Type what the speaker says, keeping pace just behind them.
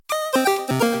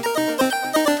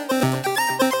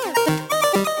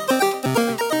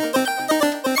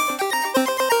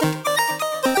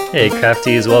Hey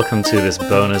crafties, welcome to this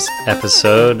bonus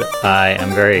episode. I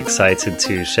am very excited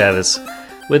to share this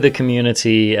with the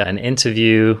community, an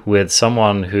interview with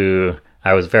someone who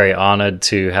I was very honored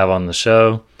to have on the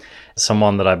show,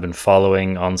 someone that I've been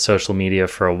following on social media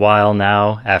for a while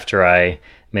now after I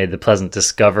made the pleasant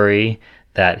discovery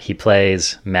that he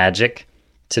plays Magic.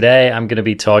 Today I'm going to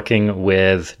be talking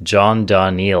with John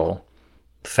Darnielle,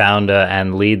 founder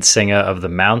and lead singer of the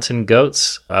Mountain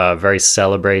Goats, a very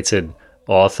celebrated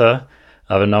author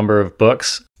of a number of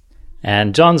books.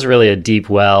 And John's really a deep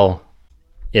well,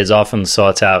 is often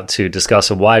sought out to discuss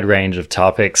a wide range of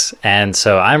topics. And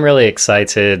so I'm really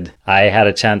excited. I had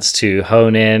a chance to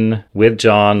hone in with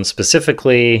John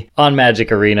specifically on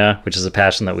Magic Arena, which is a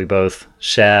passion that we both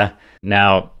share.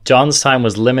 Now, John's time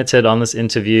was limited on this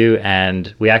interview,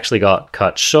 and we actually got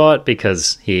cut short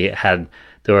because there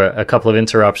were a couple of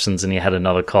interruptions and he had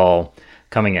another call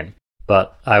coming in.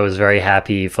 But I was very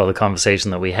happy for the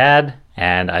conversation that we had,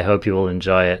 and I hope you will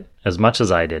enjoy it as much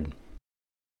as I did.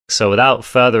 So without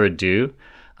further ado,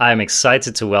 I'm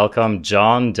excited to welcome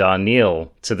John Darnielle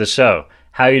to the show.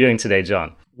 How are you doing today,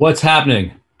 John? What's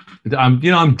happening?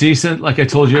 I'm decent. Like I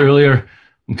told you earlier,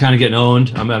 I'm kind of getting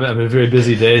owned. I'm having a very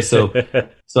busy day, so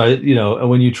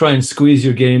when you try and squeeze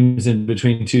your games in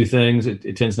between two things,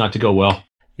 it tends not to go well.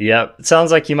 Yep, it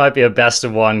sounds like you might be a best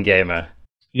of one gamer.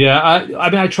 Yeah,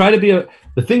 I try to be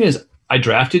the thing is, I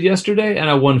drafted yesterday and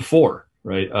I won 4.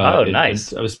 Right?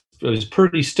 Nice. I was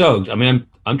pretty stoked. I mean,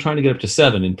 I'm trying to get up to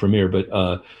 7 in Premiere, but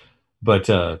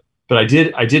I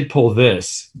did pull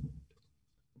this.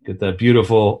 Get that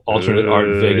beautiful alternate art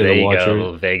Vega the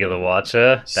Watcher. Vega the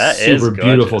Watcher. That super is gorgeous.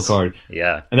 Beautiful card.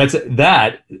 Yeah. And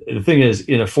the thing is,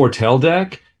 in a Foretell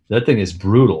deck, that thing is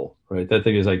brutal, right? That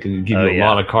thing is like can give you a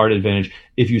lot of card advantage.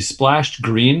 If you splashed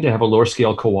green to have a lower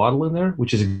scale Coatl in there,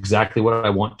 which is exactly what I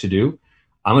want to do,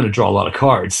 I'm going to draw a lot of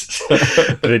cards.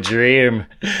 The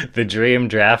dream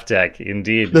draft deck,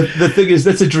 indeed. The thing is,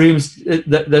 that's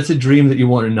a dream that you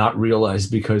want to not realize,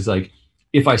 because like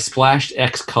if I splashed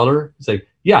X color, it's like,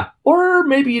 yeah, or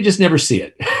maybe you just never see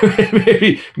it.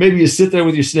 maybe you sit there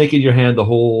with your snake in your hand the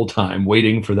whole time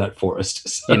waiting for that forest.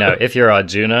 So, if you're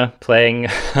Arjuna playing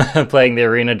the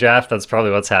arena draft, that's probably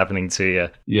what's happening to you.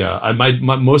 Yeah,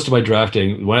 most of my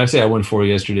drafting, when I say I won 4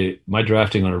 yesterday, my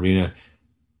drafting on arena,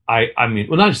 I mean,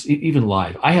 well, not just even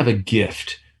live. I have a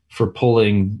gift for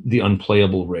pulling the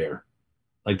unplayable rare.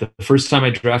 Like the first time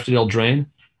I drafted Eldraine,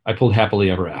 I pulled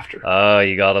Happily Ever After. Oh,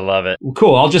 you gotta love it. Well,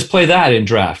 cool. I'll just play that in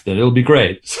draft. Then it'll be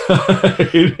great.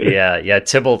 Yeah.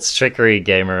 Tybalt's trickery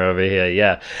gamer over here.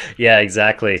 Yeah,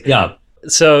 exactly. Yeah.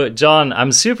 So, John,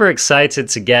 I'm super excited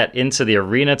to get into the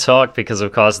arena talk because,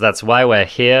 of course, that's why we're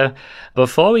here.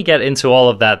 Before we get into all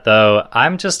of that, though,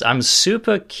 I'm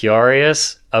super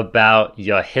curious about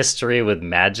your history with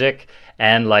Magic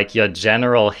and like your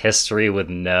general history with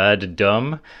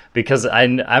nerddom, because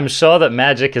I'm sure that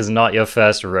Magic is not your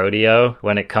first rodeo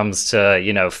when it comes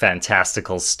to,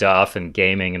 fantastical stuff and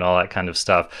gaming and all that kind of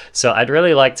stuff. So I'd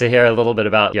really like to hear a little bit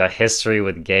about your history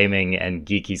with gaming and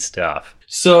geeky stuff.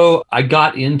 So I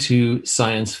got into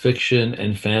science fiction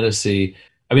and fantasy.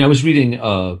 I mean, I was reading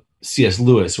C.S.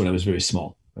 Lewis when I was very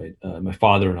small, right? My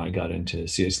father and I got into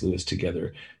C.S. Lewis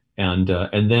together.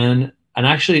 And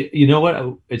actually, you know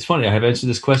what? It's funny. I have answered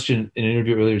this question in an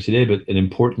interview earlier today, but an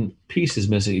important piece is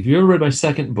missing. If you ever read my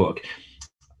second book,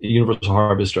 Universal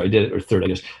Harvester, third, I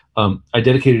guess, I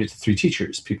dedicated it to 3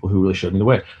 teachers, people who really showed me the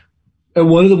way. And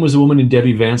one of them was a woman named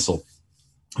Debbie Vansel,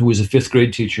 who was a 5th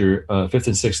grade teacher, 5th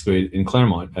and 6th grade in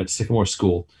Claremont at Sycamore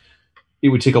School. It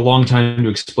would take a long time to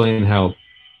explain how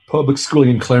public schooling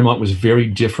in Claremont was very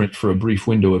different for a brief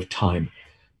window of time.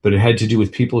 But it had to do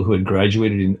with people who had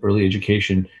graduated in early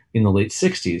education in the late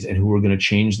 60s and who were going to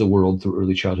change the world through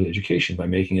early childhood education by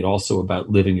making it also about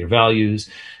living your values.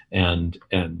 And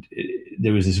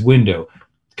there was this window.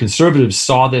 Conservatives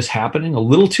saw this happening a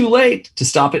little too late to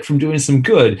stop it from doing some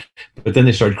good, but then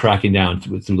they started cracking down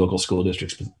through local school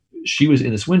districts. But she was in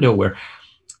this window where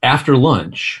after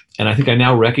lunch, and I think I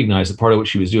now recognize that part of what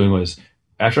she was doing was,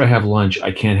 after I have lunch,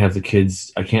 I can't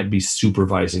be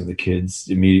supervising the kids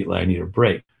immediately. I need a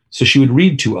break. So she would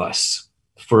read to us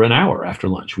for an hour after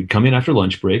lunch. We'd come in after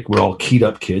lunch break. We're all keyed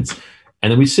up kids.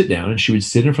 And then we'd sit down and she would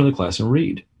sit in front of the class and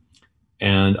read.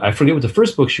 And I forget what the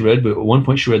first book she read, but at one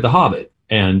point she read The Hobbit.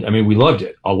 And I mean, we loved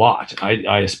it a lot.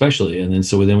 I especially. And then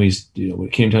when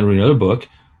it came time to read another book,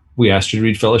 we asked her to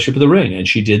read Fellowship of the Ring. And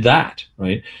she did that,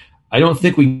 right? I don't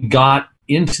think we got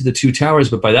into the Two Towers,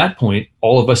 but by that point,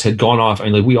 all of us had gone off. I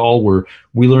mean,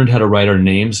 we learned how to write our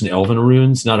names in Elven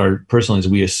runes, not our personal names.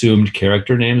 We assumed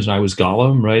character names, and I was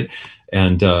Gollum, right?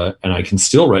 And I can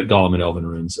still write Gollum in Elven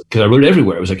runes because I wrote it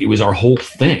everywhere. It was our whole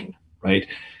thing, right?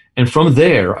 And from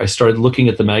there, I started looking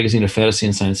at the magazine of fantasy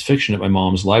and science fiction at my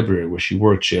mom's library where she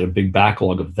worked. She had a big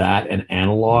backlog of that and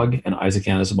Analog and Isaac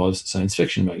Asimov's science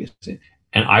fiction magazine.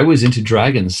 And I was into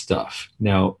dragon stuff.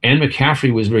 Now, Anne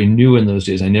McCaffrey was very new in those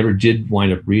days. I never did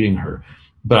wind up reading her,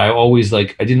 but I always I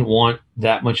didn't want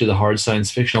that much of the hard science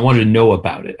fiction. I wanted to know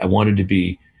about it. I wanted to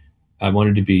be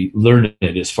learned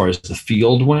as far as the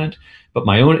field went. But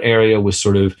my own area was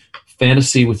sort of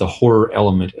fantasy with a horror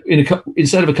element.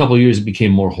 Inside of a couple of years, it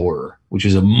became more horror, which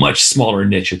was a much smaller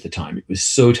niche at the time. It was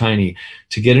so tiny.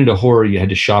 To get into horror, you had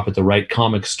to shop at the right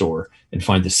comic store and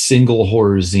find the single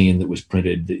horror zine that was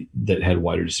printed that had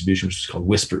wider distribution, which was called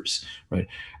Whispers, right?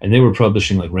 And they were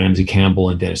publishing like Ramsey Campbell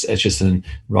and Dennis Etchison,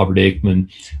 Robert Aikman,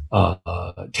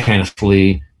 Tanith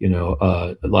Lee,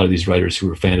 a lot of these writers who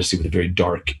were fantasy with a very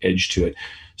dark edge to it.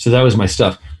 So that was my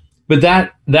stuff. But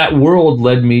that world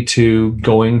led me to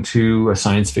going to a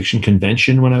science fiction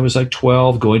convention when I was like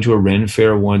 12, going to a Ren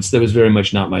Fair once. That was very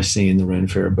much not my scene, the Ren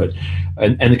Fair,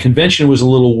 and the convention was a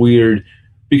little weird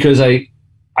because I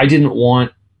did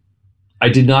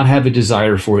not have a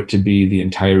desire for it to be the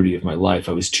entirety of my life.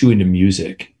 I was too into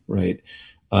music, right?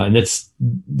 And this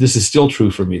is still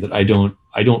true for me, that I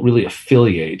don't really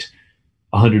affiliate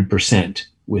 100%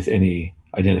 with any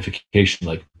identification.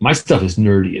 Like, my stuff is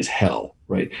nerdy as hell,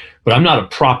 right? But I'm not a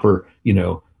proper,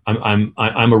 I'm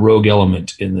a rogue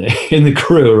element in the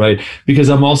crew, right? Because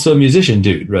I'm also a musician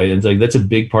dude, right? And it's like, that's a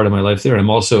big part of my life there. I'm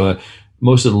also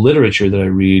most of the literature that I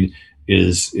read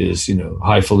is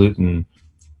highfalutin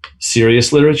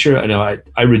serious literature. I know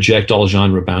I reject all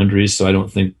genre boundaries, so I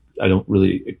don't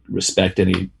really respect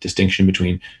any distinction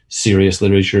between serious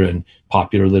literature and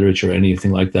popular literature or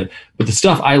anything like that. But the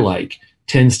stuff I like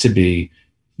tends to be,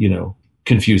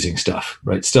 confusing stuff,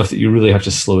 right? Stuff that you really have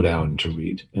to slow down to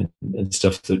read, and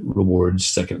stuff that rewards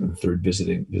second and third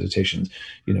visitations,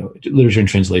 literature and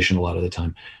translation a lot of the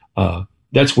time.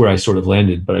 That's where I sort of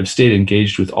landed, but I've stayed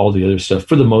engaged with all the other stuff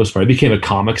for the most part. I became a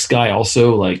comics guy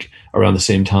also, like around the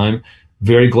same time.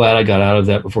 Very glad I got out of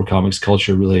that before comics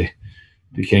culture really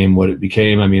became what it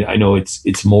became. I mean, I know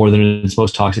it's more than its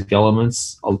most toxic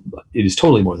elements. It is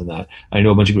totally more than that. I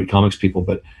know a bunch of great comics people,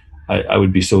 but I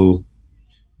would be so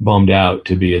bummed out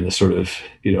to be in the sort of,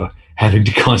 having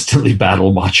to constantly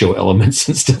battle macho elements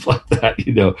and stuff like that,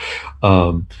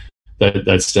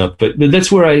 that stuff. But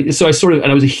that's where I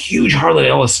was a huge Harlan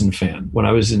Ellison fan when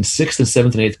I was in 6th and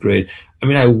 7th and 8th grade. I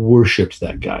mean, I worshiped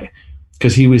that guy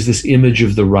because he was this image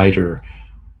of the writer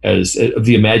of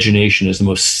the imagination as the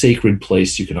most sacred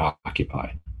place you can occupy.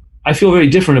 I feel very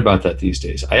different about that these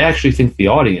days. I actually think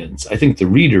the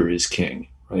reader is king,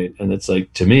 right? And it's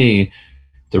like, to me,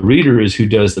 the reader is who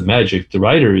does the magic. The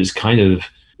writer is kind of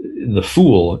the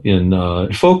fool in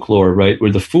folklore, right?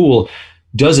 Where the fool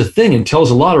does a thing and tells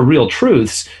a lot of real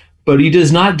truths, but he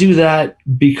does not do that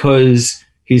because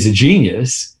he's a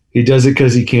genius. He does it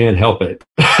because he can't help it.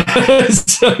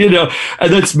 So,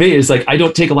 and that's me. It's like, I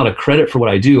don't take a lot of credit for what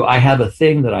I do. I have a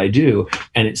thing that I do,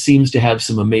 and it seems to have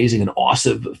some amazing and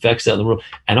awesome effects out in the world.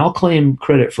 And I'll claim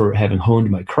credit for having honed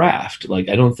my craft. Like,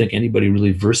 I don't think anybody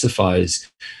really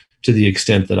versifies to the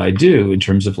extent that I do in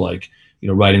terms of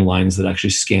writing lines that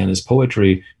actually scan as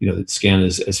poetry, that scan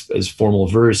as formal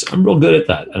verse. I'm real good at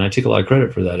that. And I take a lot of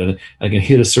credit for that. And I can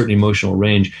hit a certain emotional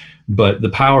range, but the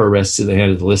power rests in the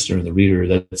hand of the listener and the reader.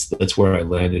 That's where I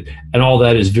landed. And all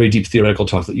that is very deep theoretical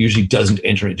talk that usually doesn't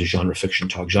enter into genre fiction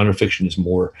talk. Genre fiction is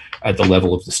more at the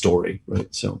level of the story,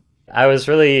 right? So I was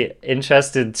really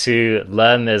interested to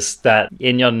learn that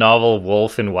in your novel,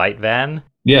 Wolf in White Van,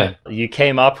 yeah, you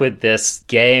came up with this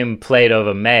game played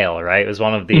over mail, right? It was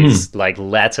one of these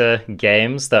letter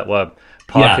games that were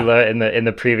popular in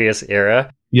the previous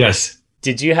era. Yes.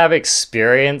 Did you have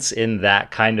experience in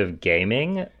that kind of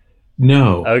gaming?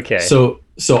 No. Okay. So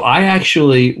I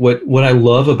actually, what I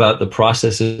love about the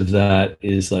process of that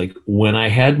is, like, when I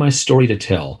had my story to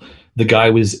tell, the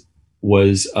guy was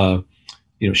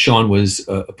Sean was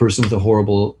a person with a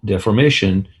horrible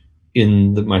deformation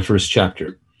in my first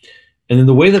chapter. And then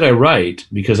the way that I write,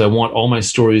 because I want all my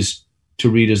stories to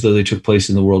read as though they took place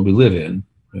in the world we live in,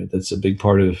 right? That's a big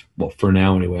part of, well, for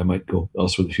now anyway, I might go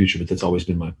elsewhere in the future, but that's always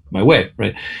been my way,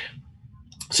 right?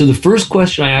 So the first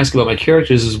question I ask about my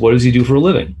characters is, what does he do for a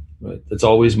living? Right? That's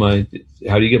always how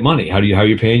do you get money? How are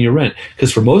you paying your rent?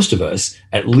 Because for most of us,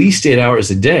 at least 8 hours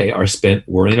a day are spent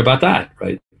worrying about that,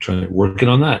 right? Working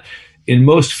on that. In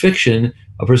most fiction,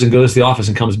 a person goes to the office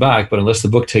and comes back, but unless the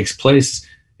book takes place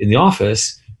in the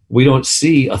office, we don't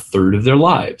see a third of their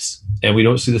lives, and we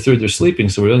don't see the third they're sleeping.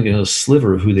 So we're only getting a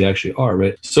sliver of who they actually are,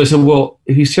 right? So I said, well,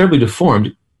 if he's terribly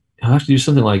deformed, I'll have to do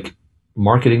something like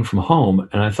marketing from home.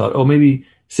 And I thought, maybe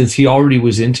since he already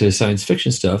was into science fiction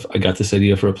stuff, I got this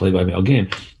idea for a play-by-mail game.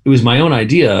 It was my own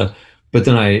idea, but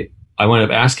then I wound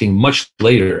up asking much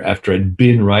later after I'd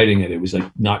been writing it. It was like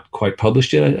not quite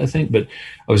published yet, I think, but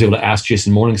I was able to ask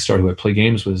Jason Morningstar, who I play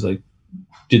games with, like,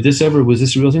 was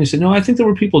this a real thing? He said, no, I think there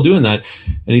were people doing that.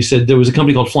 And he said there was a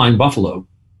company called Flying Buffalo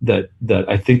that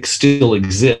I think still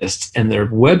exists. And their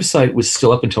website was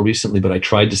still up until recently, but I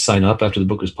tried to sign up after the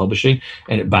book was publishing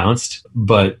and it bounced.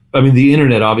 But I mean, the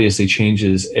internet obviously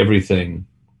changes everything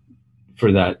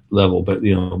for that level. But,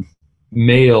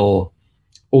 mail,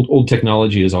 old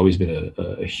technology has always been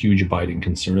a huge abiding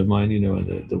concern of mine,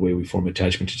 and the way we form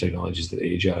attachment to technologies that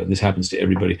age out. And this happens to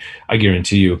everybody. I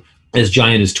guarantee you, as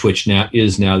giant as Twitch now,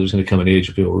 there's going to come an age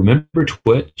of people. Remember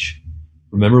Twitch?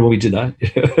 Remember when we did that?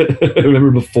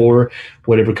 Remember before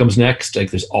whatever comes next?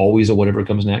 Like, there's always a whatever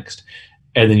comes next.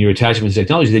 And then your attachment to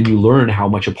technology, then you learn how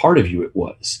much a part of you it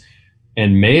was.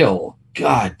 And mail,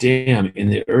 god damn, in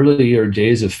the earlier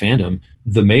days of fandom,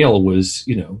 the mail was,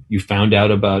 you found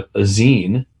out about a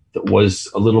zine that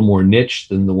was a little more niche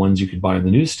than the ones you could buy on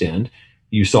the newsstand.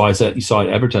 You saw it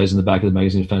advertised in the back of the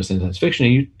magazine of fantasy and science fiction,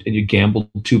 and you gambled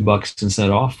 $2 and sent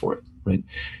it off for it, right?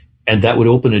 And that would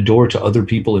open a door to other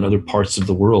people in other parts of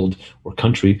the world or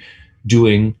country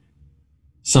doing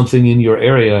something in your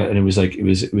area. And it was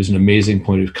an amazing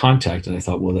point of contact. And I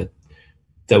thought, well,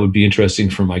 that would be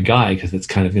interesting for my guy, because that's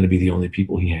kind of going to be the only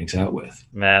people he hangs out with.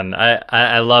 Man,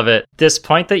 I love it. This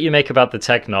point that you make about the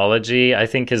technology, I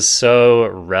think, is so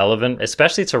relevant,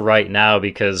 especially to right now,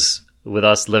 because with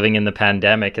us living in the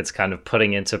pandemic, it's kind of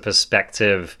putting into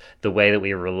perspective the way that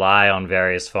we rely on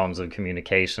various forms of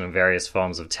communication and various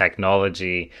forms of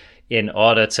technology in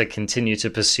order to continue to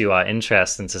pursue our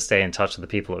interests and to stay in touch with the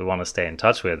people that we want to stay in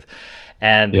touch with.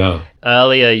 And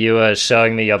earlier you were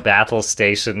showing me your battle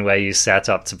station where you set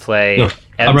up to play. No,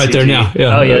 I'm right there now.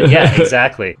 Yeah. Oh, yeah,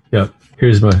 exactly. Yeah.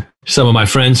 Here's some of my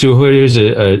friends here's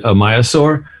a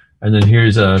Maiasaur, and then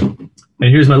here's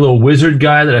my little wizard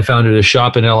guy that I found at a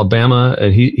shop in Alabama,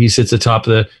 and he sits atop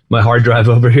my hard drive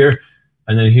over here.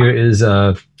 And then here is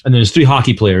and there's 3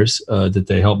 hockey players that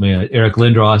they helped me: Eric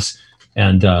Lindros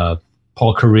and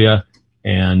Paul Correa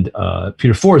and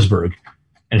Peter Forsberg.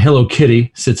 And Hello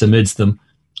Kitty sits amidst them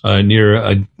near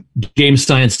a game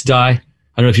science die. I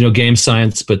don't know if you know game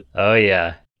science, but oh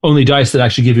yeah, only dice that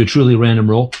actually give you a truly random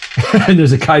roll. And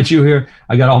there's a kaiju here.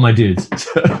 I got all my dudes.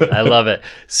 I love it.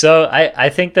 So I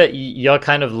think that you're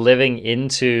kind of living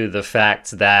into the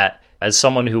fact that as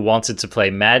someone who wanted to play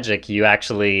Magic, you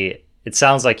actually, it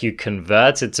sounds like you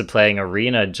converted to playing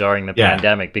Arena during the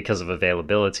pandemic because of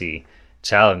availability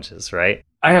challenges, right?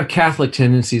 I have Catholic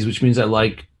tendencies, which means I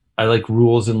like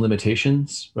rules and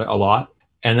limitations, right, a lot.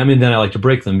 And I mean, then I like to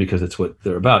break them because it's what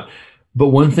they're about. But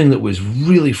one thing that was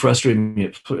really frustrating me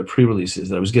at pre-releases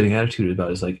that I was getting attituded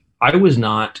about is, like, I was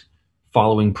not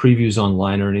following previews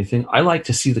online or anything. I like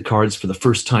to see the cards for the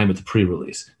first time at the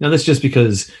pre-release. Now, that's just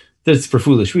because that's for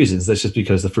foolish reasons. That's just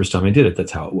because the first time I did it,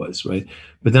 that's how it was, right?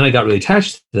 But then I got really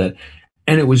attached to that.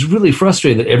 And it was really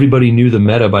frustrating that everybody knew the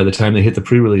meta by the time they hit the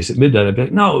pre-release at midnight. I'd be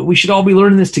like, no, we should all be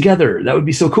learning this together. That would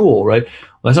be so cool, right? Well,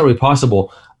 that's not really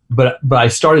possible. But I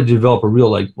started to develop a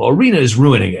real, Arena is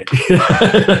ruining it.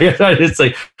 It's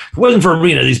like, if it wasn't for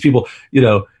Arena, these people,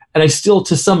 and I still,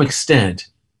 to some extent,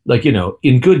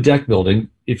 in good deck building,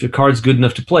 if your card's good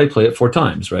enough to play it 4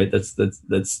 times, right?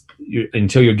 That's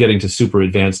until you're getting to super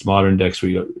advanced modern decks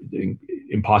where you're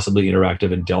impossibly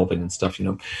interactive and delving and stuff,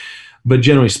 But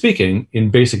generally speaking, in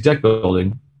basic deck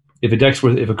building, if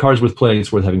a card's worth playing,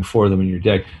 it's worth having 4 of them in your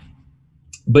deck.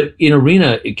 But in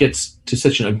Arena, it gets to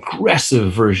such an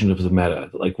aggressive version of the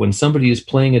meta. Like, when somebody is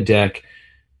playing a deck,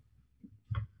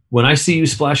 when I see you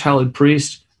splash Hallowed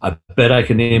Priest, I bet I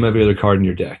can name every other card in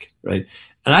your deck, right?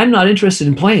 And I'm not interested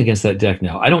in playing against that deck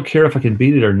now. I don't care if I can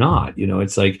beat it or not.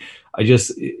 It's like,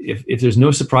 if there's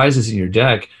no surprises in your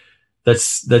deck,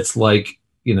 that's like,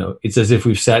 it's as if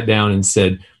we've sat down and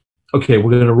said, okay,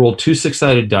 we're going to roll 2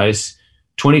 6-sided dice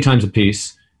 20 times a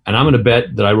piece, and I'm going to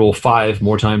bet that I roll 5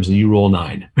 more times than you roll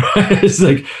 9. It's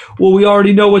like, well, we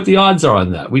already know what the odds are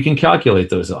on that. We can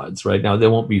calculate those odds, right? Now, they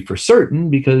won't be for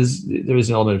certain because there is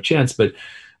an element of chance,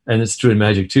 and it's true in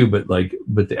Magic too, but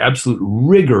the absolute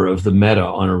rigor of the meta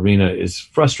on Arena is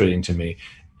frustrating to me.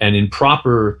 And in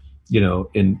proper,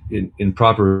 in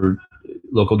proper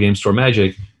local game store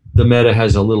Magic, the meta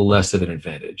has a little less of an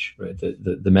advantage, right?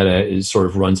 The meta sort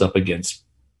of runs up against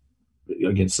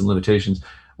some limitations,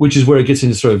 which is where it gets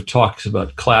into sort of talks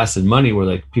about class and money,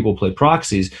 where people play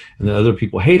proxies and then other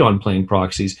people hate on playing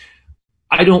proxies.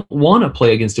 I don't want to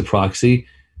play against a proxy,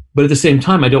 but at the same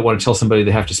time, I don't want to tell somebody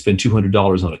they have to spend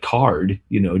 $200 on a card,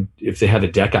 if they have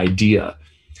a deck idea.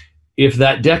 if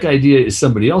that deck idea is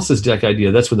somebody else's deck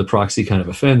idea, that's when the proxy kind of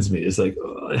offends me. It's like,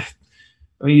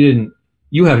 I mean,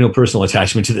 you have no personal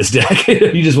attachment to this deck.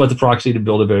 You just want the proxy to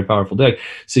build a very powerful deck.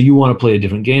 So you want to play a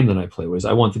different game than I play. Whereas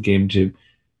I want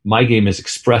my game is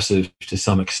expressive to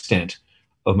some extent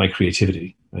of my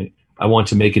creativity, right? I want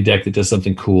to make a deck that does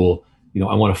something cool.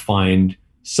 I want to find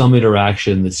some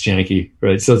interaction that's janky,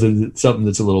 right? Something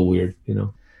that's a little weird,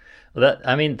 Well,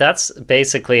 that's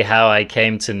basically how I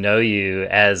came to know you,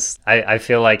 as I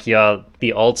feel like you're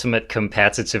the ultimate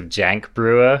competitive jank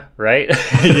brewer, right?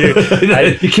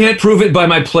 You can't prove it by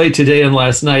my play today and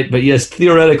last night, but yes,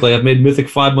 theoretically, I've made Mythic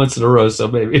 5 months in a row, so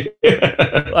maybe.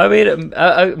 I mean,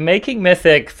 making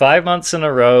Mythic 5 months in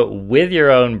a row with your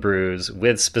own brews,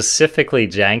 with specifically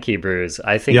janky brews,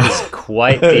 I think is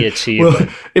quite the achievement. Well,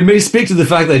 it may speak to the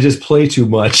fact that I just play too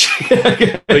much.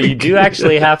 But you do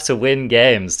actually have to win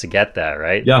games to get that,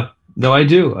 right? Yeah. No, I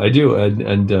do,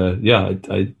 and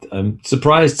I'm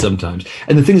surprised sometimes.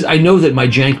 And the thing is, I know that my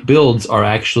jank builds are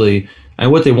actually, and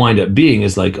what they wind up being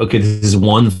is like, okay, this is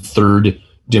 1/3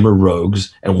 dimmer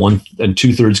rogues and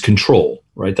 2/3 control,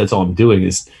 right? That's all I'm doing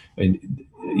is, and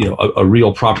a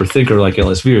real proper thinker like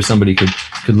LSV or somebody could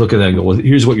look at that and go, well,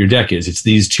 here's what your deck is. It's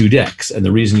these two decks, and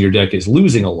the reason your deck is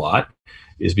losing a lot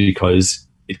is because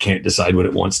it can't decide what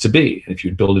it wants to be. And if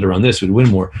you'd build it around this, it would win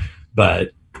more.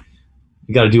 But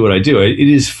you got to do what I do. It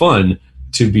is fun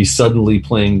to be suddenly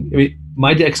playing. I mean,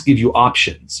 my decks give you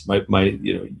options.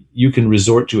 You can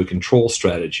resort to a control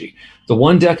strategy. The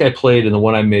one deck I played and the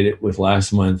one I made it with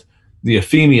last month, the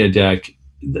Ephemia deck,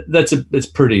 that's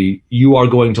pretty. You are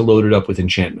going to load it up with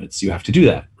enchantments. You have to do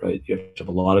that, right? You have to have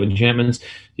a lot of enchantments.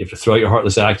 You have to throw out your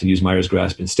Heartless Act and use Myra's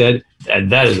Grasp instead.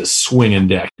 And that is a swinging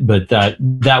deck. But that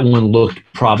one looked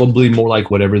probably more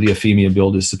like whatever the Ephemia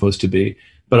build is supposed to be.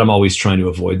 But I'm always trying to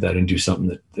avoid that and do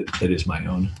something that is my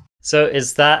own. So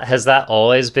has that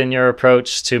always been your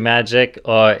approach to Magic,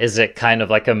 or is it kind of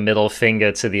like a middle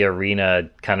finger to the arena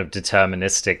kind of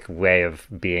deterministic way of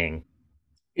being?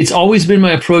 It's always been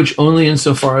my approach, only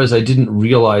insofar as I didn't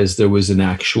realize there was an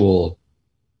actual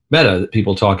meta that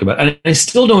people talk about. And I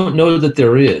still don't know that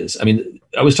there is. I mean,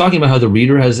 I was talking about how the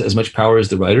reader has as much power as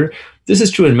the writer. This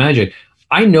is true in Magic.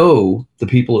 I know the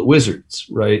people at Wizards,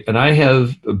 right? And I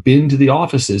have been to the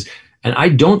offices, and I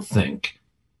don't think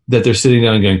that they're sitting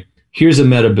down and going, here's a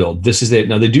meta build. This is it.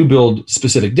 Now, they do build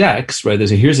specific decks, right? They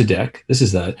say, here's a deck. This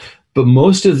is that. But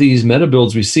most of these meta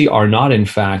builds we see are not, in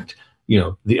fact,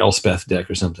 the Elspeth deck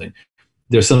or something.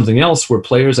 There's something else where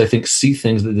players, I think, see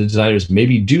things that the designers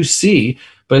maybe do see,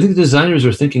 but I think the designers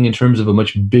are thinking in terms of a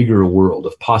much bigger world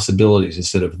of possibilities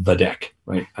instead of the deck,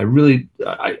 right? I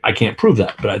can't prove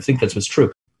that, but I think that's what's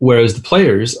true. Whereas the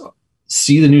players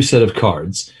see the new set of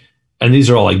cards, and these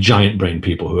are all like giant brain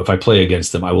people who, if I play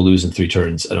against them, I will lose in 3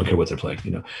 turns. I don't care what they're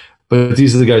playing, But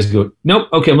these are the guys who go, nope,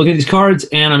 okay, I'm looking at these cards,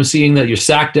 and I'm seeing that your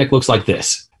sack deck looks like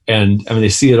this. And I mean, they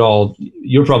see it all.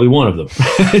 You're probably one of them.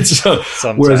 So,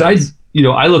 whereas I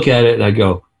look at it and I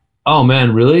go, oh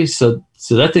man, really? So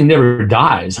that thing never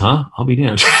dies, huh? I'll be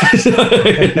damned. I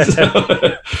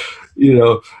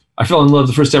fell in love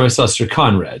the first time I saw Sir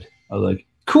Conrad. I was like,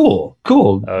 cool,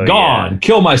 gone. Yeah.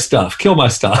 Kill my stuff. Kill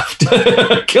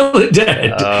it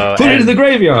dead. Put it in the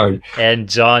graveyard. And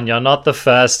John, you're not the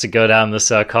first to go down the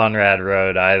Sir Conrad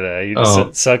road either.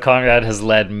 Sir Conrad has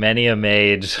led many a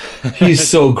mage. He's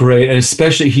so great, and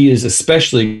he is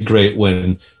especially great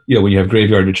when you have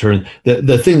Graveyard Return.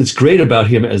 The thing that's great about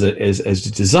him as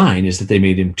a design is that they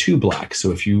made him 2 black.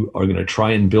 So if you are going to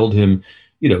try and build him,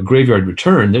 Graveyard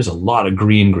Return, there's a lot of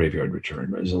green Graveyard Return.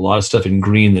 Right? There's a lot of stuff in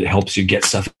green that helps you get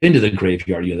stuff into the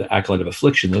graveyard. The Acolyte of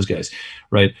Affliction, those guys,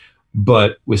 right?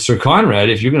 But with Sir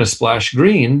Conrad, if you're going to splash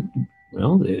green,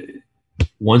 well,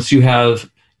 once you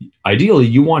have, ideally,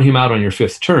 you want him out on your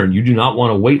 5th turn. You do not want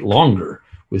to wait longer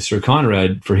with Sir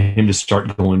Conrad for him to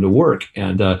start going to work.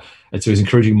 And so he's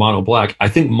encouraging mono black. I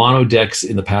think mono decks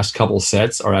in the past couple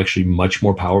sets are actually much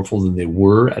more powerful than they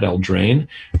were at Eldraine,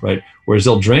 right? Whereas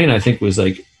Eldraine, I think, was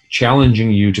like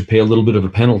challenging you to pay a little bit of a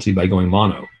penalty by going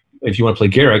mono. If you want to play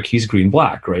Garruk, he's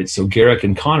green-black, right? So Garruk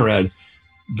and Conrad,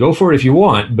 go for it if you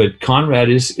want, but Conrad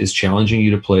is challenging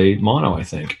you to play mono, I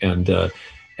think. And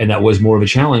that was more of a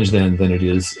challenge then than it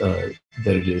is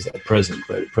at present,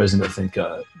 right? At present, I think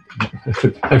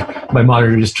my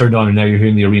monitor just turned on and now you're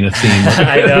hearing the arena theme.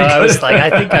 I know. I was like, I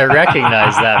think I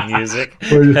recognize that music.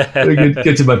 We can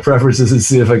get to my preferences and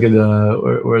see if I can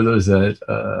where those at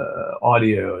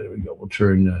audio. There we go. We'll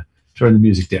turn the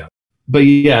music down. But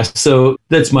yeah, so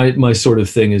that's my sort of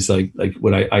thing is like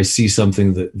when I see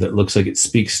something that looks like it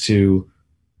speaks to.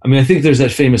 I mean, I think there's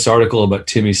that famous article about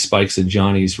Timmy's, Spikes, and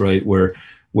Johnny's, right? Where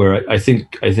I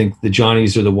think the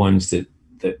Johnnies are the ones that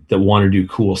that want to do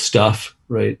cool stuff,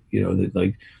 right? That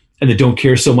like, and that don't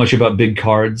care so much about big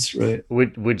cards, right?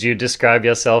 Would you describe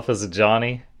yourself as a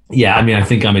Johnny? Yeah, I mean, I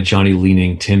think I'm a Johnny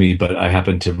leaning Timmy, but I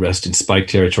happen to rest in Spike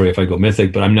territory if I go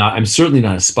Mythic. But I'm certainly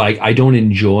not a Spike. I don't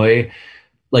enjoy,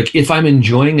 like, if I'm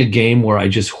enjoying a game where I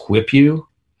just whip you,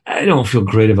 I don't feel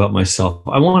great about myself.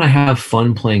 I want to have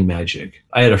fun playing Magic.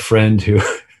 I had a friend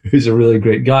who's a really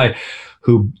great guy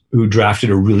who drafted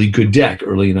a really good deck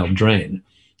early in Eldraine,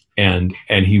 and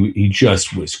he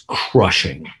just was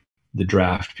crushing the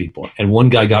draft people. And one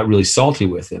guy got really salty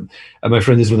with him. And my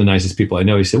friend is one of the nicest people I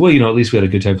know. He said, well, at least we had a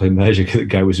good time playing Magic. The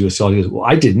guy was really salty. He goes, well,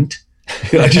 I didn't.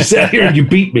 I just sat here and you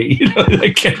beat me.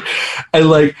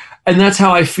 And that's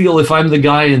how I feel if I'm the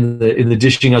guy in the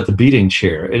dishing out the beating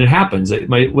chair. And it happens.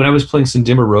 When I was playing some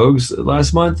Dimmer Rogues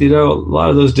last month, a lot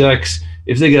of those decks,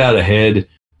 if they get out ahead,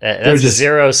 that's just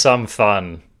zero-sum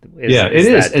fun. It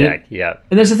is. Yeah.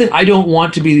 And that's the thing. I don't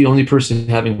want to be the only person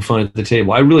having fun at the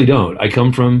table. I really don't. I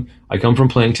come from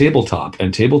playing tabletop,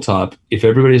 and tabletop, if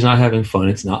everybody's not having fun,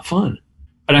 it's not fun.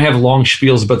 And I have long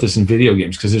spiels about this in video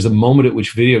games, because there's a moment at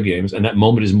which video games, and that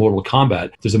moment is Mortal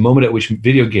Kombat, there's a moment at which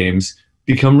video games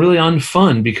become really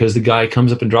unfun because the guy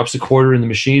comes up and drops a quarter in the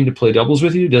machine to play doubles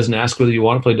with you, doesn't ask whether you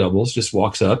want to play doubles, just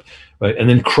walks up, right, and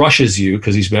then crushes you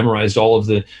because he's memorized all of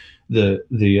the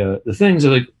things.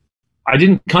 They're like, I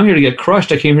didn't come here to get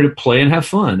crushed. I came here to play and have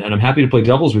fun. And I'm happy to play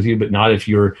doubles with you, but not if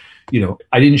you're,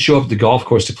 I didn't show up at the golf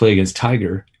course to play against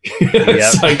Tiger.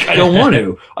 It's like, I don't want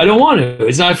to.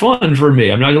 It's not fun for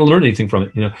me. I'm not going to learn anything from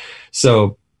it,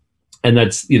 So, and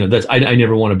that's I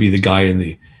never want to be the guy in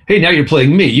the, hey, now you're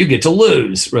playing me, you get to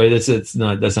lose, right? That's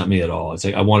not me at all. It's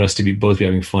like, I want us to both be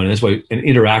having fun. And that's why an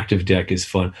interactive deck is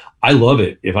fun. I love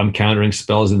it. If I'm countering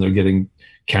spells and they're getting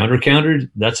countered,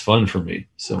 that's fun for me.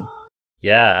 So.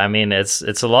 Yeah, I mean, it's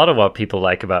a lot of what people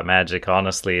like about Magic,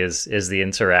 honestly, is the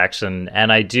interaction.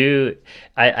 And I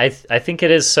think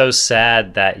it is so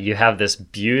sad that you have this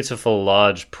beautiful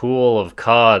large pool of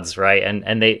cards, right?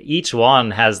 And they each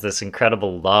one has this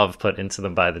incredible love put into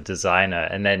them by the designer.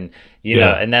 And then,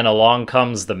 and then along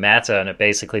comes the meta, and it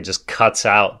basically just cuts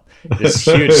out this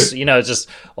huge, just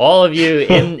all of you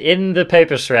in the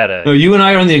paper shredder. No, you and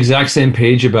I are on the exact same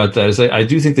page about that. I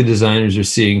do think the designers are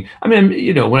seeing,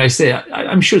 when I say,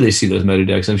 I'm sure they see those meta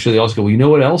decks. I'm sure they also go, well, you know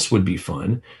what else would be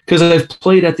fun? Because I've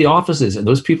played at the offices, and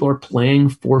those people are playing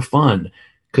for fun.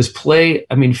 Because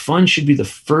fun should be the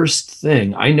first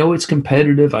thing. I know it's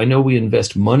competitive. I know we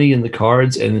invest money in the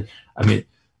cards. And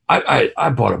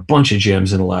I bought a bunch of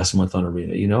gems in the last month on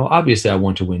Arena. Obviously I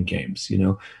want to win games,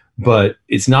 but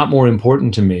it's not more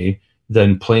important to me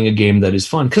than playing a game that is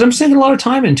fun, because I'm sinking a lot of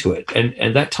time into it.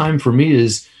 And that time for me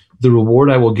is the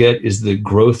reward I will get is the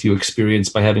growth you experience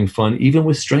by having fun, even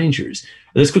with strangers.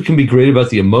 And that's what can be great about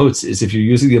the emotes, is if you're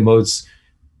using the emotes,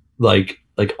 like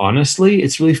honestly,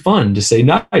 it's really fun to say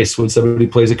nice when somebody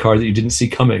plays a card that you didn't see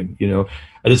coming, And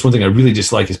that's one thing I really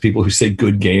dislike is people who say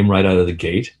good game right out of the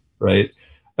gate, right?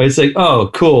 It's like,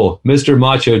 oh, cool, Mr.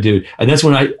 Macho Dude. And that's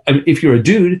when if you're a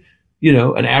dude,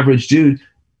 an average dude,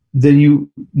 then you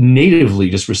natively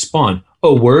just respond,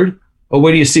 oh, word? Oh,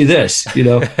 where do you see this? And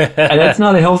that's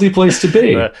not a healthy place to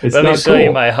be. It's Let not me show cool.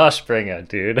 you my Hushbringer,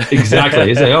 dude. Exactly.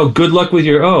 It's like, oh, good luck with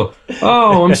your,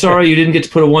 I'm sorry you didn't get to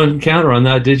put a one counter on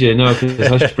that, did you? No, because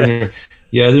Hushbringer.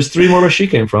 Yeah, there's 3 more where she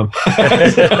came from.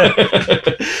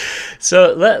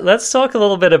 So let's talk a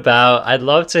little bit about, I'd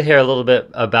love to hear a little bit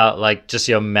about just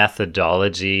your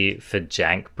methodology for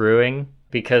jank brewing.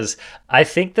 Because I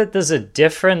think that there's a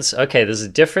difference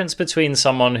between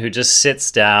someone who just sits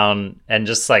down and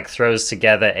just throws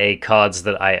together a cards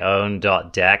that I own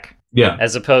deck. Yeah.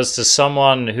 As opposed to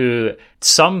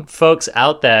some folks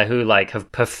out there who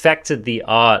have perfected the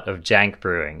art of jank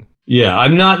brewing. Yeah,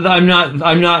 I'm not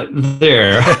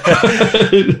there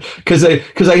because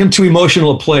I am too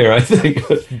emotional a player, I think.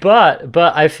 But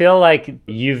I feel like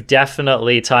you've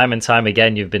definitely time and time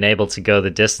again you've been able to go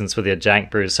the distance with your jank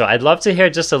brews. So I'd love to hear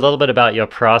just a little bit about your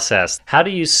process. How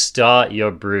do you start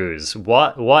your brews?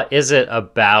 What is it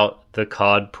about the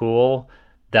card pool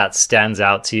that stands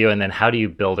out to you, and then how do you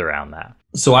build around that?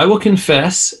 So I will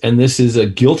confess, and this is a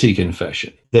guilty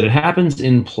confession, that it happens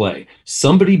in play.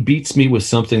 Somebody beats me with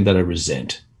something that I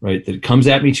resent, right? That comes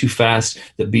at me too fast,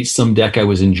 that beats some deck I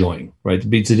was enjoying, right? That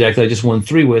beats a deck that I just won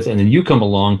 3 with, and then you come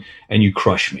along and you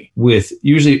crush me with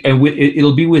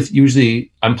it'll be with usually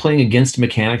I'm playing against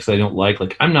mechanics that I don't like.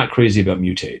 Like, I'm not crazy about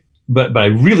mutate, but I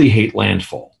really hate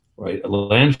landfall, right?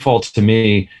 Landfall to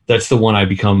me, that's the one I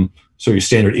become your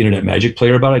standard internet Magic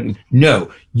player about it.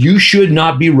 No, you should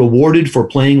not be rewarded for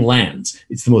playing lands.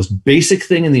 It's the most basic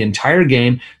thing in the entire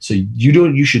game. So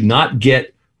you should not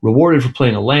get rewarded for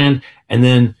playing a land. And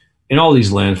then in all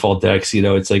these landfall decks,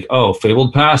 it's like, oh,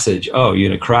 Fabled Passage. Oh, you're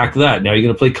going to crack that. Now you're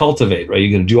going to play Cultivate, right? You're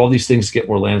going to do all these things to get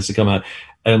more lands to come out.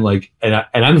 And like,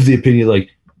 I'm of the opinion, like,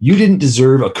 you didn't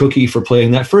deserve a cookie for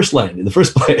playing that first land in the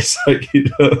first place. Like,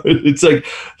 it's like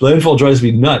landfall drives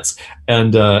me nuts,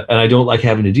 and I don't like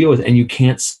having to deal with it. And you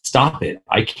can't stop it.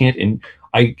 I can't.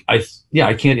 I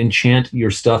can't enchant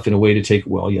your stuff in a way to take.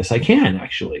 Well, yes, I can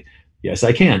actually. Yes,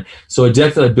 I can. So a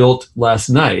deck that I built last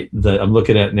night that I'm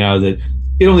looking at now, that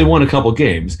it only won a couple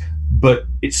games, but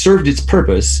it served its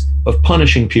purpose of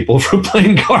punishing people for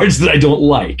playing cards that I don't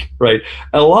like, right?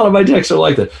 And a lot of my decks are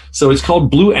like that. So it's called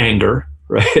Blue Anger,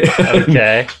 right?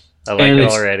 Okay, I like it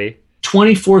already.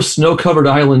 24 snow-covered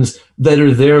islands that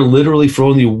are there literally for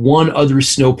only one other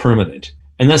snow permanent.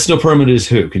 And that snow permanent is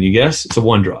who? Can you guess? It's a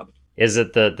 1-drop. Is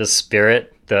it the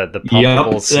spirit? The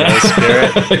pumpable snow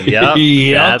spirit? Yep.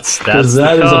 That's that is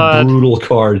a brutal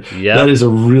card. Yep.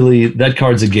 That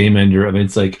card's a game ender. I mean,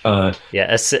 it's like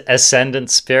Ascendant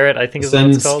Spirit, I think is what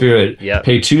Ascendant it's called. Spirit. Yeah.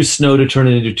 Pay 2 snow to turn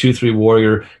it into 2/3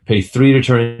 warrior. Pay 3 to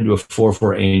turn it into a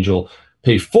 4/4 angel.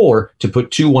 Pay 4 to put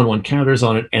 2/1/1 counters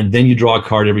on it, and then you draw a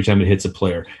card every time it hits a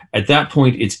player. At that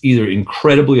point, it's either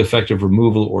incredibly effective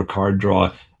removal or card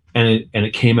draw, and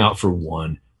it came out for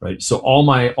 1. Right. So all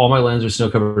my lands are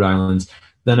snow-covered islands.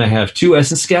 Then I have 2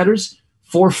 Essence Scatters,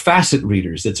 4 Facet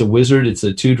Readers. It's a wizard. It's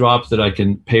a 2-drop that I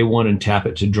can pay 1 and tap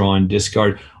it to draw and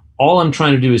discard. All I'm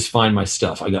trying to do is find my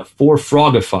stuff. I got 4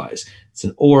 Frogifies. It's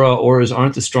an aura. Auras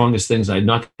aren't the strongest things. I'm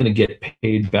not going to get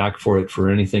paid back for it for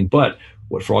anything. But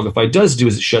what Frogify does do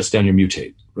is it shuts down your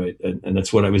mutate, right? And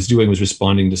that's what I was doing, was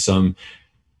responding to some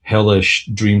hellish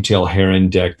Dreamtail Heron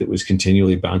deck that was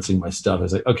continually bouncing my stuff. I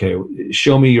was like, okay,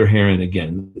 show me your Heron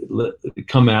again.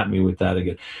 Come at me with that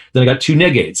again. Then I got 2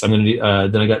 Negates.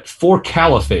 Then I got 4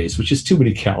 Caliphaes, which is too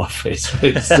many Caliphaes.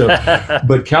 Right? So,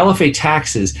 but Caliphate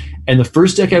taxes. And the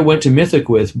first deck I went to Mythic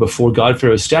with before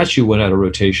Godpharaoh's statue went out of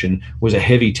rotation was a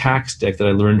heavy tax deck that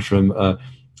I learned from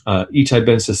Itai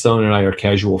Ben Sassone, and I are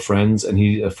casual friends, and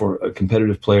he for a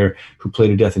competitive player who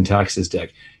played a Death and Taxes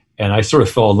deck. And I sort of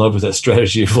fell in love with that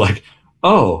strategy of like,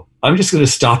 oh, I'm just going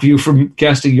to stop you from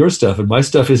casting your stuff, and my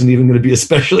stuff isn't even going to be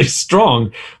especially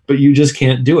strong, but you just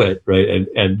can't do it, right?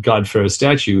 And Godpharaoh's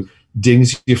statue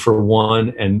dings you for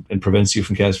 1 and prevents you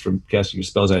from casting your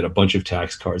spells. I had a bunch of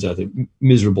tax cards out there,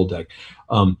 miserable deck.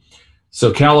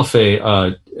 So Caliphate,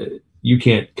 you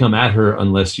can't come at her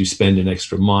unless you spend an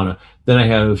extra mana. Then I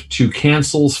have 2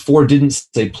 Cancels, 4 Didn't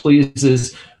Say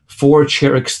Pleases, 4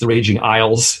 Cheriks the Raging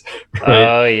Isles. Right?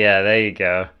 Oh yeah, there you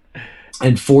go.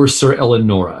 And 4 Sir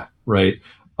Eleonora, right?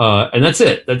 And that's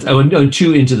it. That's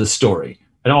 2 Into the Story,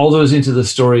 and all those Into the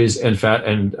Stories and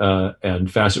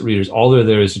Facet Readers. All they're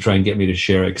there is to try and get me to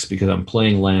Cheriks because I'm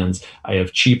playing lands. I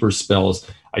have cheaper spells.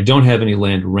 I don't have any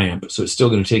land ramp, so it's still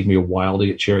going to take me a while to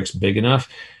get Cheriks big enough.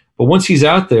 But once he's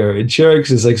out there, and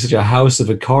Cheriks is like such a house of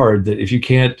a card that if you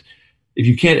can't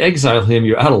exile him,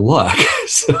 you're out of luck.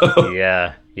 So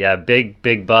yeah,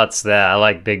 big butts there. I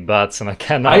like big butts, and I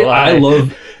cannot lie. I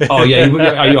love. Oh yeah,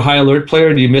 are you a High Alert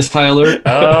player? Do you miss High Alert?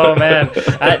 Oh man,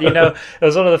 it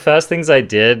was one of the first things I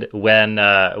did when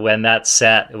that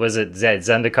set was it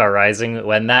Zendikar Rising,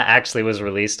 when that actually was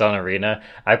released on Arena.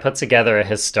 I put together a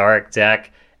historic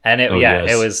deck. And it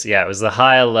was the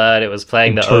High Alert. It was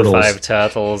playing the Turtles. 05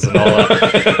 Turtles and all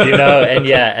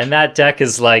that, and that deck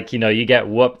is like, you get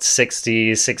whooped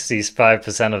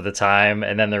 65% of the time,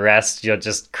 and then the rest you're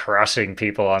just crushing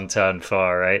people on turn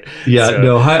 4, right? Yeah, so,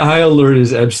 no, High Alert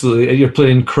is absolutely. You're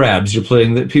playing crabs. You're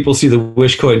playing that. People see the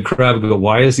wish coin crab and go,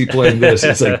 "Why is he playing this?"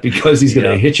 It's like because he's going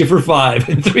to hit you for 5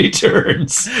 in 3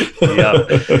 turns.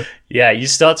 Yeah, you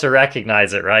start to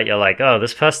recognize it, right? You're like, oh,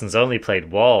 this person's only played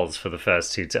walls for the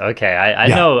first 2. Okay,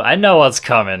 I know what's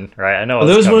coming, right? I know. What's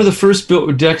that was coming. one of the first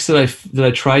decks that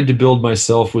I tried to build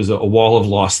myself. Was a Wall of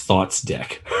Lost Thoughts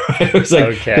deck. It was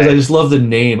like because I just love the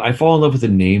name. I fall in love with the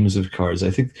names of cards.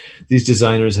 I think these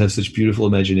designers have such beautiful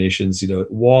imaginations.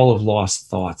 Wall of Lost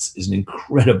Thoughts is an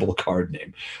incredible card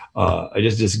name.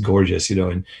 Just gorgeous.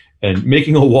 And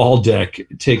making a wall deck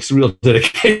takes real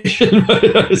dedication.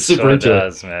 It sure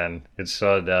does, man. It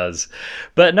sure does.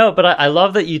 But I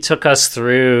love that you took us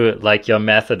through like your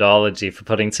methodology for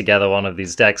putting together one of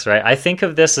these decks, right? I think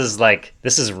of this as like,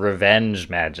 this is revenge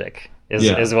magic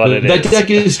is what it is. That deck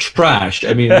is trash.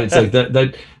 I mean, it's like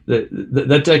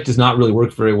that deck does not really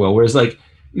work very well. Whereas like,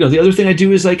 the other thing I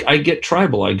do is like, I get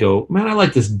tribal. I go, man, I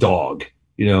like this dog.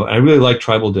 I really like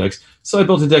tribal decks. So I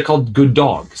built a deck called Good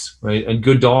Dogs, right? And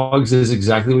Good Dogs is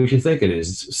exactly what you think it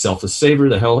is. It's Selfless Saber,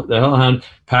 the Hellhound,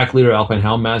 Pack Leader, Alpine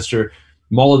Houndmaster,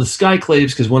 Maul of the Skyclaves,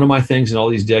 because one of my things in all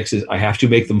these decks is I have to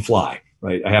make them fly,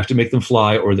 right? I have to make them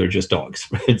fly or they're just dogs,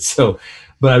 right? So,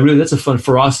 but I really, that's a fun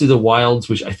Ferocity of the Wilds,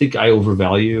 which I think I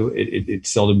overvalue. It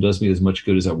seldom does me as much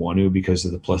good as I want to because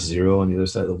of the +0 on the other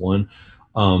side of the 1.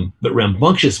 But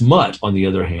Rambunctious Mutt, on the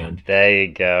other hand, there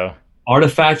you go.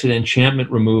 Artifact and enchantment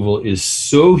removal is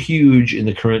so huge in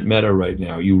the current meta right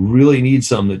now. You really need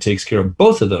something that takes care of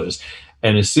both of those.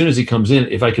 And as soon as he comes in,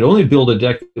 if I could only build a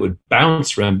deck that would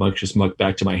bounce Rambunctious Mutt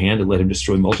back to my hand and let him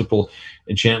destroy multiple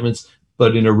enchantments,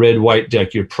 but in a red-white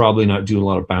deck, you're probably not doing a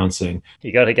lot of bouncing.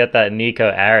 You got to get that Nico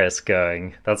Aris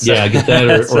going. I get that.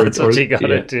 That's what you got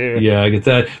to do. Yeah, I get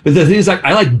that. But the thing is, like,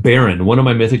 I like Baron. One of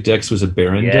my Mythic decks was a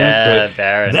Baron deck. Yeah,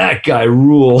 Baron. That guy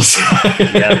rules.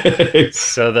 Yeah.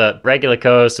 So the regular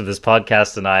co-host of this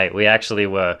podcast tonight, we actually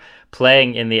were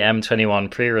playing in the M21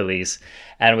 pre-release,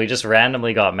 and we just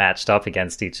randomly got matched up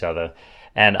against each other.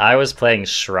 And I was playing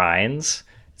Shrines.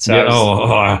 So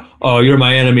yeah, you're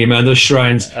my enemy, man. Those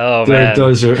Shrines. Oh, man.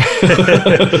 Those are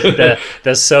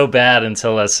they're so bad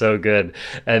until they're so good.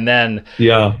 And then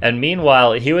And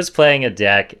meanwhile, he was playing a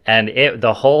deck, and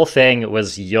the whole thing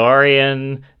was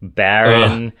Yorion,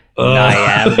 Baron,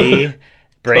 Nyambi,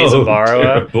 Brazen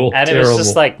Borrower, and it was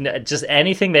just like just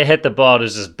anything that hit the board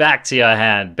was just back to your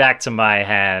hand, back to my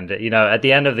hand. You know, at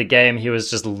the end of the game, he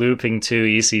was just looping 2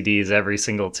 ECDs every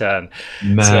single turn.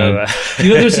 Man, so,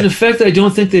 there's an effect that I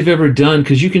don't think they've ever done,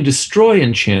 because you can destroy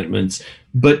enchantments,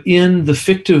 but in the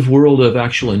fictive world of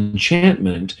actual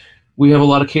enchantment, we have a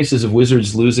lot of cases of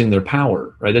wizards losing their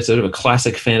power, right? That's sort of a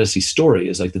classic fantasy story.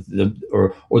 Is like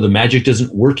the magic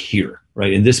doesn't work here,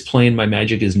 right? In this plane, my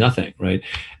magic is nothing, right?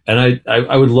 And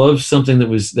I would love something that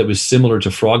was similar to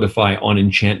Frogify on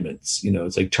enchantments. You know,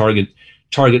 it's like target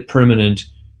permanent.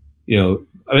 You know,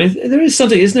 I mean, isn't there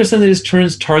something that just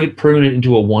turns target permanent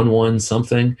into a 1/1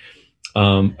 something?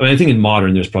 I mean, I think in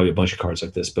Modern there's probably a bunch of cards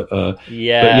like this, but I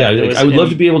would love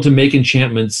to be able to make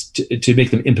enchantments to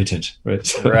make them impotent, right?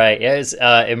 So. Right. Yeah, it's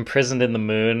Imprisoned in the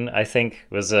Moon, I think,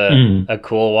 was a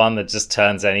cool one that just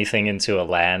turns anything into a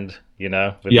land. You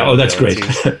know? Yeah. That's great.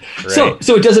 Right. So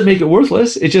it doesn't make it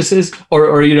worthless. It just says,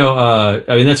 or you know,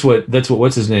 I mean, that's what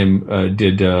what's his name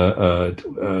did.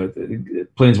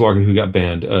 Planeswalker, who got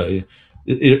banned.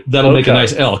 That'll make a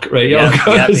nice elk, right?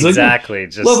 Yeah, exactly.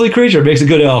 Just lovely creature, makes a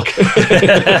good elk.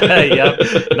 Yep,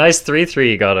 nice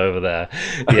 3/3 you got over there.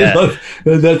 Yeah,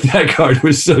 that card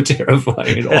was so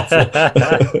terrifying and awful.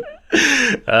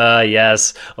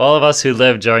 Yes, all of us who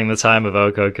lived during the time of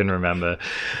Oko can remember.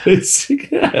 Because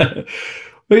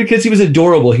he was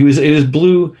adorable. His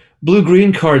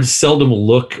blue-green cards seldom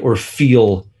look or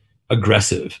feel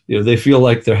aggressive. You know, they feel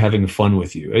like they're having fun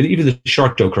with you. Even the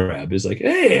Sharkdo Crab is like,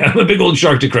 hey, I'm a big old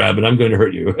Sharkdo Crab and I'm going to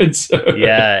hurt you. And so,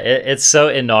 it's so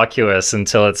innocuous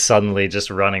until it's suddenly just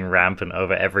running rampant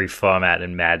over every format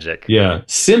in Magic. Yeah,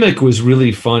 Simic was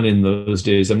really fun in those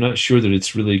days. I'm not sure that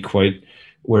it's really quite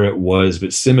where it was, but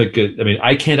Simic, I mean,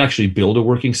 I can't actually build a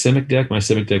working Simic deck. My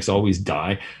Simic decks always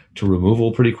die to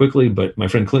removal pretty quickly, but my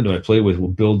friend Clinton, who I play with, will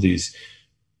build these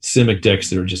Simic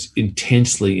decks that are just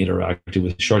intensely interactive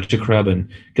with Sharkdo Crab, and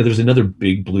because there's another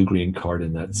big blue-green card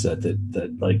in that set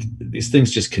that like these things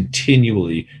just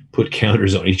continually put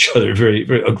counters on each other. Very,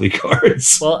 very ugly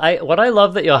cards. Well, what I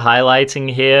love that you're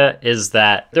highlighting here is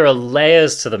that there are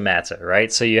layers to the meta,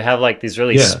 right? So you have like these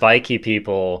really spiky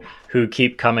people who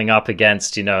keep coming up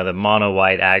against, you know, the mono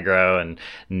white aggro and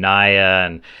Naya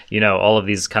and, you know, all of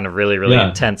these kind of really, really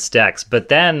intense decks. But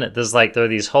then there are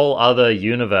these whole other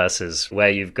universes where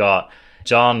you've got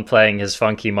John playing his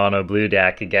funky mono blue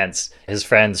deck against his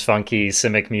friend's funky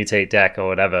Simic Mutate deck or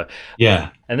whatever. Yeah.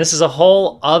 And this is a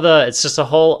whole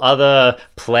other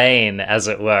plane, as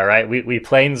it were, right? We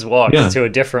planeswalk to a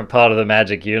different part of the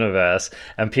Magic universe,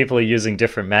 and people are using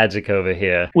different magic over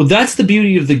here. Well, that's the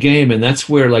beauty of the game, and that's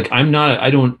where, like, I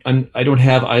don't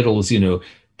have idols, you know.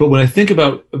 But when I think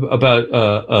about I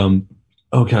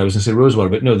was gonna say Rosewater,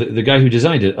 but no, the guy who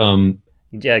designed it,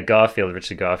 Richard Garfield.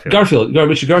 Richard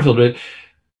Garfield, right?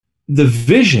 The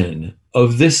vision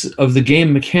of the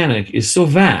game mechanic is so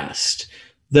vast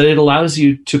that it allows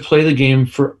you to play the game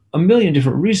for a million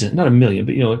different reasons. Not a million,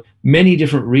 but, you know, many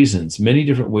different reasons, many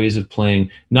different ways of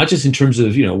playing, not just in terms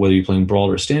of, you know, whether you're playing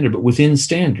Brawl or Standard, but within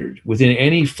Standard, within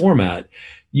any format,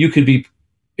 you could be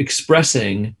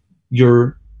expressing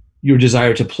your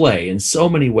desire to play in so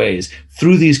many ways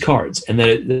through these cards, and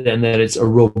that it's a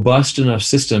robust enough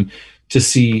system to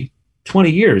see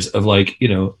 20 years of, like, you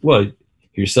know, well,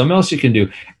 here's something else you can do,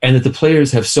 and that the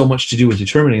players have so much to do with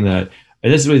determining that.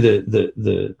 And that's really the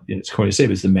you know, it's corny to say,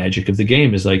 but it's the magic of the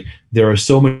game, is like there are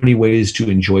so many ways to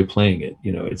enjoy playing it.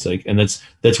 You know, it's like, and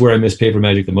that's where I miss paper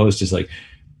Magic the most, is like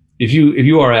if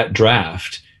you are at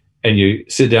draft and you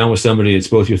sit down with somebody, it's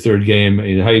both your third game,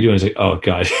 and how you doing? It's like, oh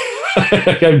God,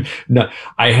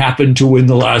 I happened to win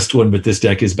the last one, but this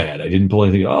deck is bad. I didn't pull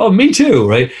anything. Oh, me too,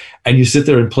 right? And you sit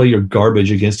there and play your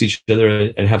garbage against each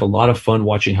other and have a lot of fun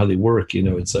watching how they work.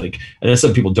 It's like, and that's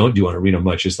something people don't do on Arena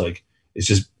much. It's like, it's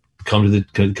just come to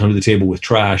the table with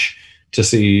trash to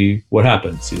see what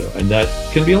happens, and that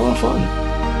can be a lot of fun.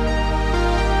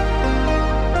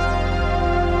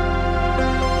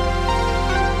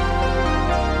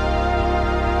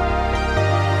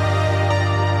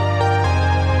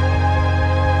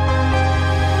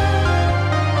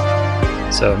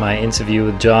 So my interview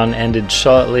with John ended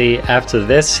shortly after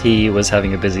this. He was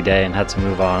having a busy day and had to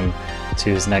move on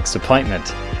to his next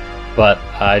appointment. But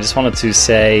I just wanted to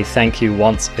say thank you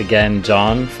once again,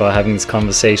 John, for having this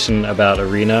conversation about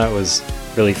Arena. It was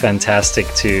really fantastic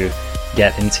to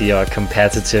get into your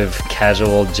competitive,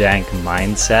 casual jank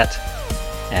mindset,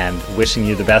 and wishing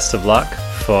you the best of luck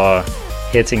for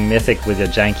hitting Mythic with your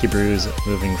janky brews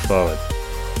moving forward.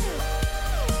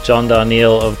 John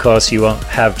Darnielle, of course, you won't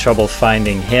have trouble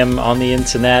finding him on the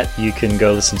internet. You can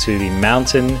go listen to the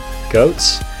Mountain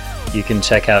Goats. You can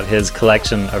check out his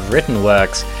collection of written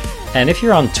works. And if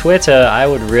you're on Twitter, I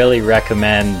would really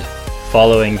recommend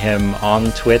following him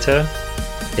on Twitter.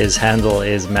 His handle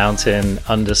is mountain_goats.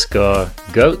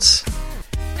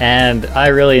 And I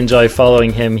really enjoy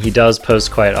following him. He does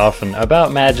post quite often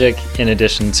about Magic, in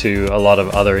addition to a lot of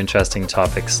other interesting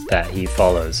topics that he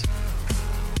follows.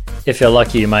 If you're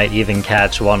lucky, you might even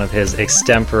catch one of his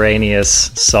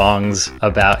extemporaneous songs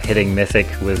about hitting Mythic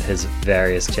with his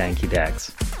various janky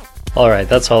decks. Alright,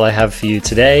 that's all I have for you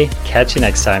today. Catch you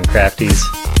next time, crafties.